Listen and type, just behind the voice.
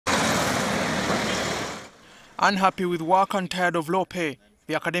Unhappy with work and tired of low pay,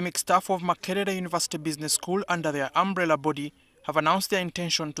 the academic staff of Makerere University Business School under their umbrella body have announced their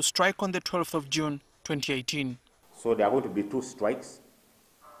intention to strike on the 12th of June 2018. So there are going to be 2 strikes.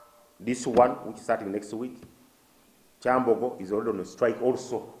 This one, which is starting next week. Chambogo is already on a strike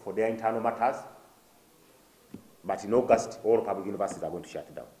also for their internal matters. But in August, all public universities are going to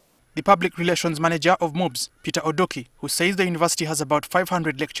shut down. The public relations manager of MUBS, Peter Odoki, who says the university has about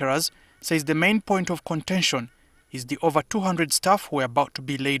 500 lecturers, says the main point of contention is the over 200 staff who are about to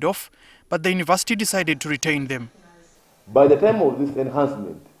be laid off, but the university decided to retain them. By the time of this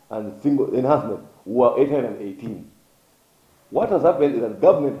enhancement and single enhancement, we were 818. What has happened is that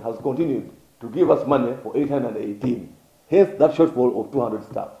government has continued to give us money for 818, hence that shortfall of 200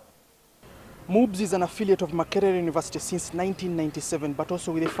 staff. MUBS is an affiliate of Makerere University since 1997, but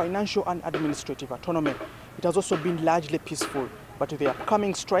also with a financial and administrative autonomy. It has also been largely peaceful, but with the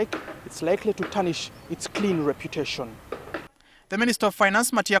upcoming strike, it's likely to tarnish its clean reputation. The Minister of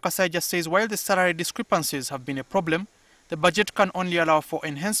Finance, Matia Kasaija, says while the salary discrepancies have been a problem, the budget can only allow for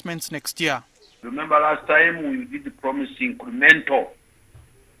enhancements next year. Remember last time we did promise incremental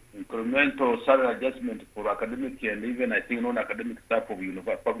salary adjustment for academic and even I think non-academic staff of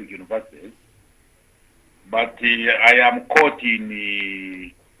public universities. But I am caught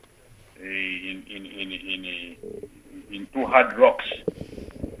in 2 hard rocks.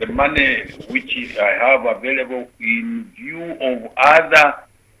 The money which I have available in view of other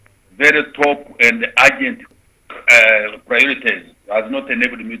very top and urgent priorities has not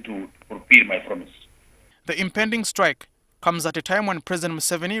enabled me to fulfill my promise. The impending strike comes at a time when President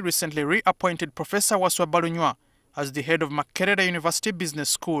Museveni recently reappointed Professor Waswa Balunywa as the head of Makerere University Business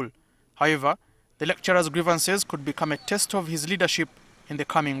School. However, the lecturer's grievances could become a test of his leadership in the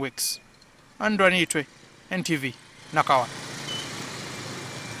coming weeks. Andrew Anitwe, NTV, Nakawa.